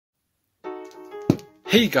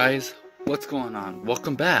Hey guys, what's going on?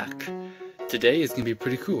 Welcome back. Today is gonna be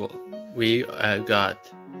pretty cool. We got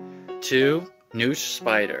two new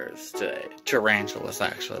spiders today. Tarantulas,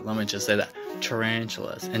 actually. Let me just say that.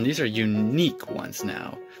 Tarantulas. And these are unique ones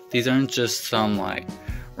now. These aren't just some like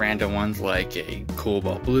random ones like a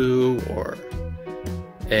cobalt blue or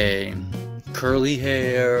a curly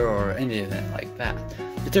hair or anything like that.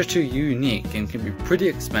 They're too unique and can be pretty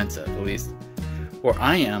expensive, at least where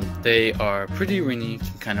I am. They are pretty unique,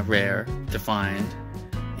 kind of rare to find,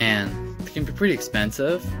 and they can be pretty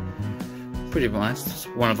expensive. Pretty much.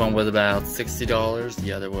 One of them was about $60,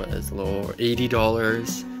 the other was a little over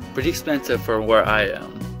 $80. Pretty expensive for where I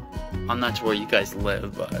am. I'm not sure where you guys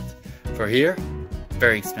live, but for here,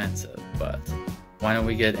 very expensive. But why don't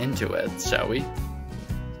we get into it, shall we?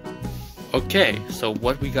 Okay, so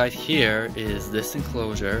what we got here is this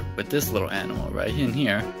enclosure with this little animal right in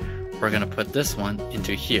here. We're gonna put this one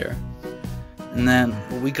into here. And then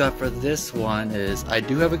what we got for this one is, I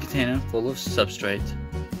do have a container full of substrate.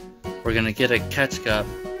 We're gonna get a catch cup,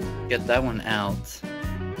 get that one out,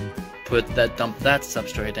 dump that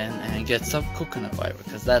substrate in, and get some coconut fiber,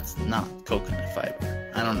 because that's not coconut fiber.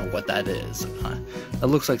 I don't know what that is. It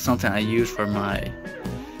looks like something I use for one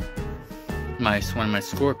of my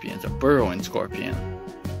scorpions, a burrowing scorpion.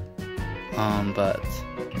 But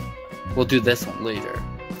we'll do this one later.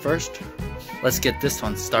 First, let's get this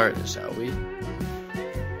one started, shall we?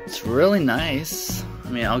 It's really nice. I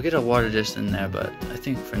mean, I'll get a water dish in there, but I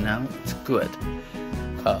think for now it's good.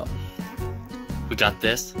 We got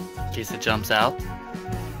this in case it jumps out.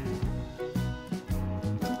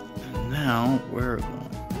 And now we're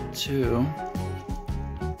going to,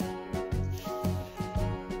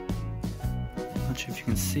 not sure if you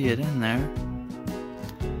can see it in there.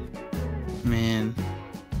 I mean,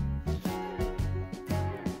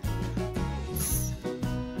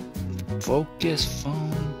 focus,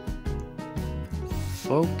 phone.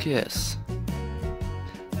 Focus.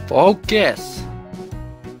 Focus.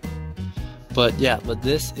 But yeah, but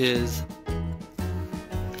this is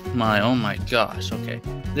my, oh my gosh, okay.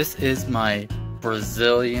 This is my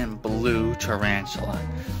Brazilian blue tarantula.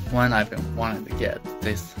 One I've been wanting to get.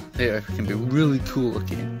 They can be really cool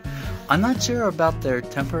looking. I'm not sure about their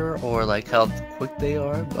temper or like how quick they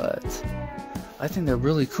are, but I think they're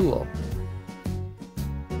really cool.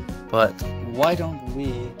 But why don't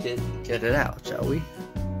we get it out, shall we?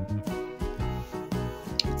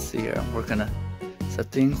 Let's see here. We're gonna set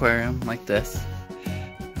the aquarium like this.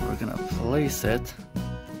 We're gonna place it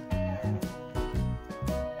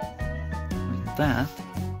like that.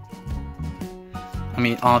 I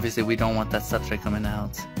mean, obviously we don't want that substrate coming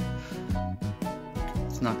out.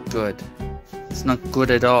 It's not good. It's not good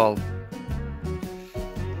at all.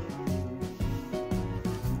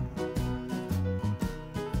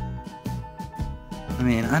 I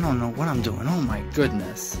mean, I don't know what I'm doing. Oh my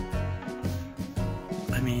goodness.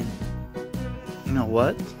 I mean, you know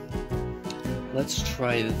what? Let's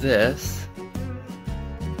try this.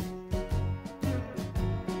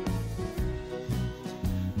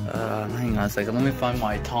 Hang on a second. Let me find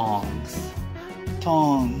my tongs.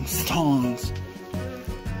 Tongs.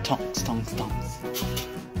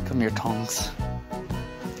 Come here, tongs.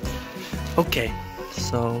 Okay,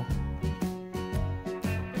 so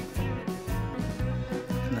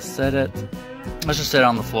set it. Let's just set it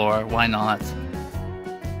on the floor. Why not?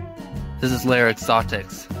 This is Layer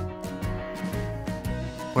Exotics.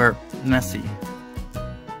 We're messy.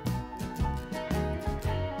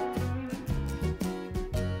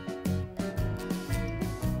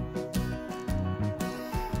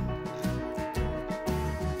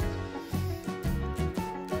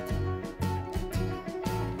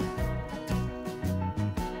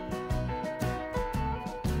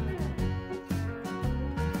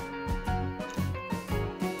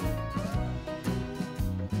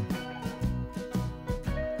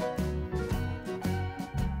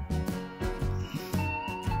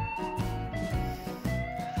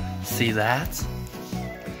 See that?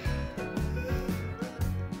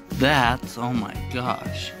 That's, oh my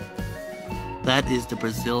gosh. That is the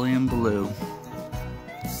Brazilian blue.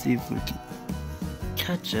 Let's see if we can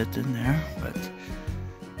catch it in there, but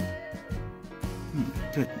oh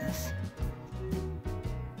my goodness.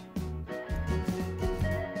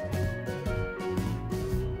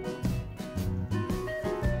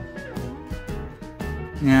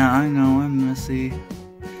 Yeah, I know, I'm messy.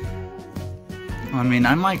 I mean,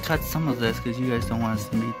 I might cut some of this because you guys don't want to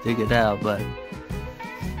see me dig it out, but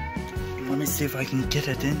let me see if I can get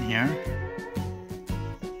it in here.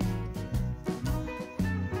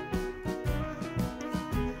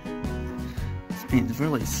 It's being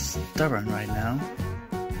really stubborn right now.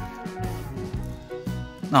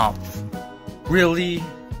 No, really?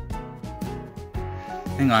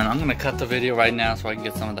 Hang on, I'm gonna cut the video right now so I can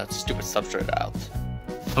get some of that stupid substrate out.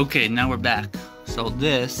 Okay, now we're back. So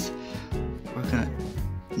this, we're gonna...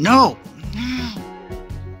 No!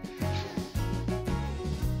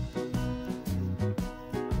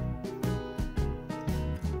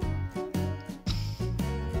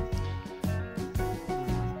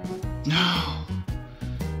 No!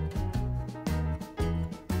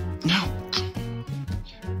 No!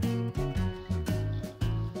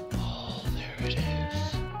 Oh, there it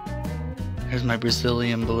is. Here's my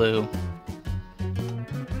Brazilian blue.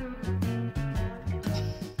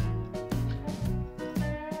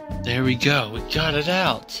 There we go, we got it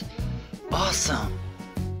out. Awesome.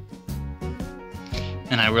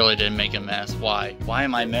 And I really didn't make a mess. Why? Why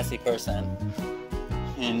am I a messy person?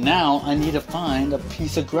 And now I need to find a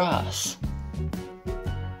piece of grass.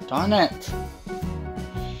 Darn it.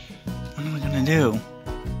 What am I gonna do?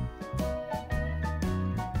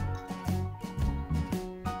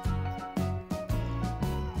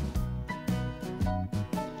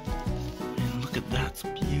 And look at that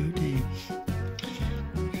beauty.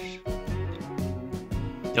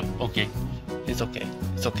 Yep, okay. It's okay.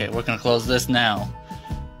 It's okay. We're gonna close this now.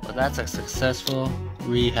 But that's a successful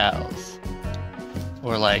rehouse.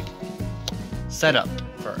 Or like setup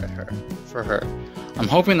for her. I'm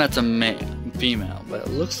hoping that's a female, but it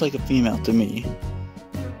looks like a female to me.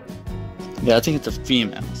 Yeah, I think it's a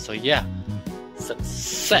female. So yeah,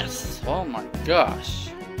 success. Oh my gosh,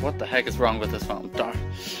 what the heck is wrong with this phone? Darn.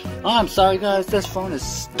 Oh, I'm sorry guys, this phone is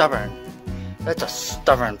stubborn. It's a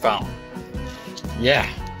stubborn phone. Yeah.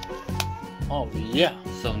 Oh yeah.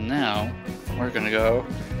 So now we're gonna go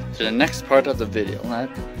to the next part of the video.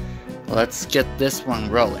 Let's get this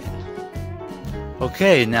one rolling.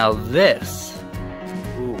 Okay, now this.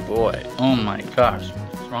 Oh boy. Oh my gosh.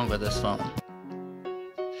 What's wrong with this phone?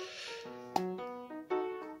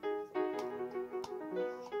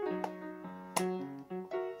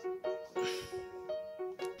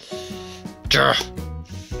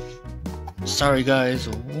 Sorry guys,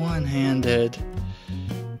 one-handed.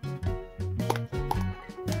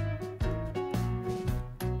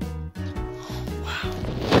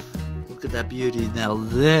 Look at that beauty. Now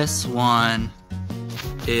this one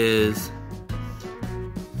is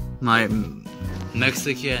my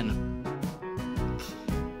Mexican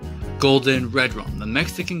golden red rum. The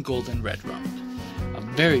Mexican golden red rum. A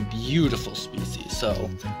very beautiful species. So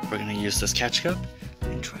we're gonna use this catch cup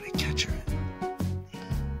and try to catch her.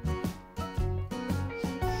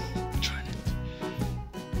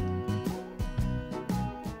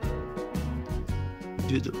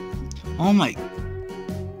 Dude, oh my.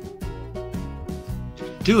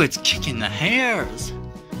 Dude, it's kicking the hairs.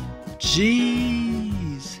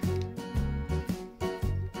 Jeez.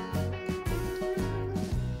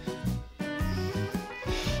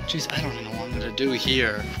 Jeez, I don't know what I'm gonna do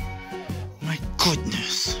here. My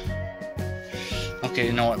goodness. Okay,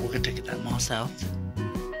 you know what? We're gonna take that moss out.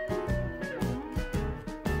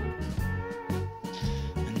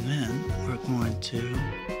 And then we're going to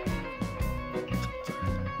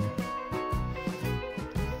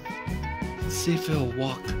see if it'll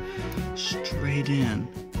walk straight in.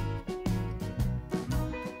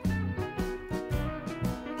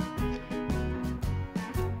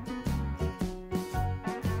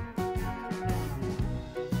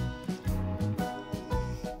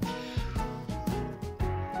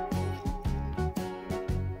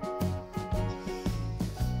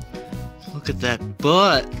 Look at that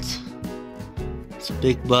butt. It's a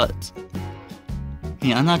big butt.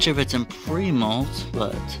 Yeah, I'm not sure if it's in pre-molt,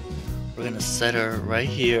 but we're gonna set her right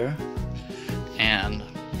here, and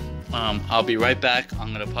I'll be right back.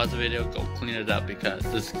 I'm gonna pause the video, go clean it up because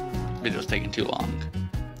this video is taking too long.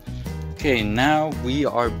 Okay, now we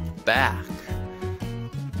are back.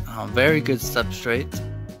 Very good substrate,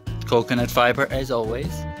 coconut fiber as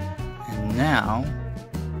always. And now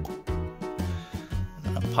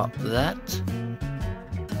I'm gonna pop that,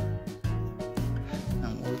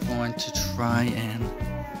 and we're going to try and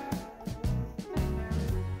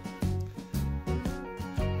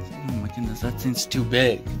that thing's too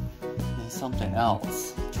big. There's something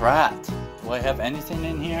else. Drat. Do I have anything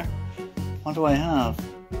in here? What do I have?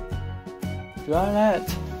 Drat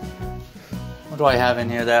it. What do I have in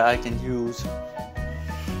here that I can use?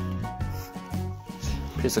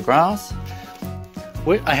 Piece of grass?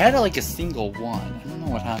 Wait, I had like a single one. I don't know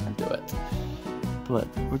what happened to it. But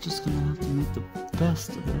we're just gonna have to make the best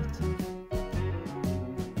of it.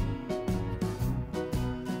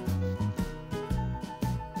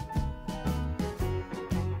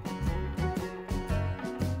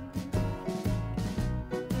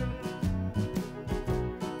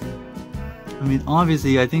 I mean,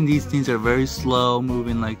 obviously, I think these things are very slow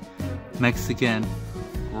moving, like Mexican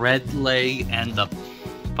red leg and the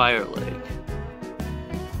fire leg.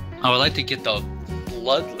 I would like to get the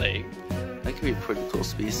blood leg. That could be a pretty cool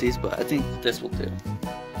species, but I think this will do.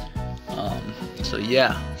 So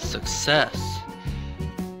yeah, success.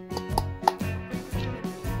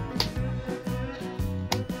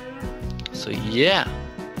 So yeah,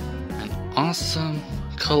 an awesome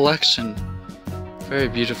collection. Very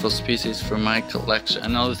beautiful species for my collection. I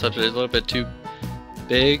know this is a little bit too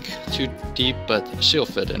big, too deep, but she'll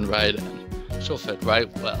fit in right in. She'll fit right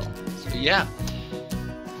well. So yeah,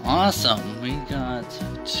 awesome. We got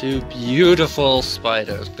 2 beautiful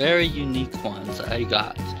spiders, very unique ones I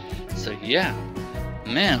got. So yeah,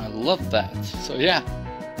 man, I love that. So yeah,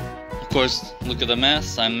 of course, look at the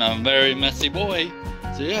mess. I'm a very messy boy.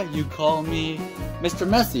 So yeah, you call me Mr.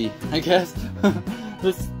 Messy, I guess.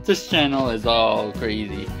 This channel is all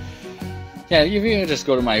crazy. Yeah, if you just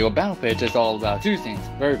go to my about page, it's all about 2 things,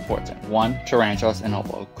 very important. 1, tarantulas, and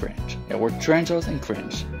also cringe. Yeah, we're tarantulas and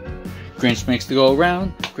cringe. Cringe makes the go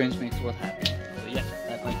around, cringe makes the world happy. So yeah,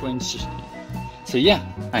 that's my cringe. So yeah,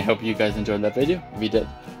 I hope you guys enjoyed that video. If you did,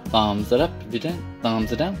 thumbs it up. If you didn't,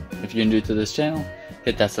 thumbs it down. If you're new to this channel,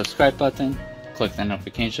 hit that subscribe button, click that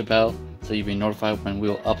notification bell, so you'll be notified when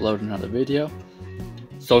we'll upload another video.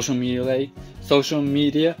 Social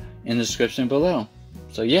media in the description below.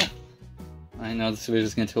 So yeah, I know this video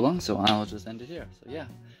is getting too long, so I'll just end it here. So yeah,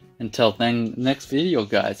 until then, next video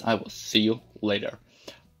guys, I will see you later.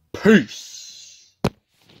 Peace!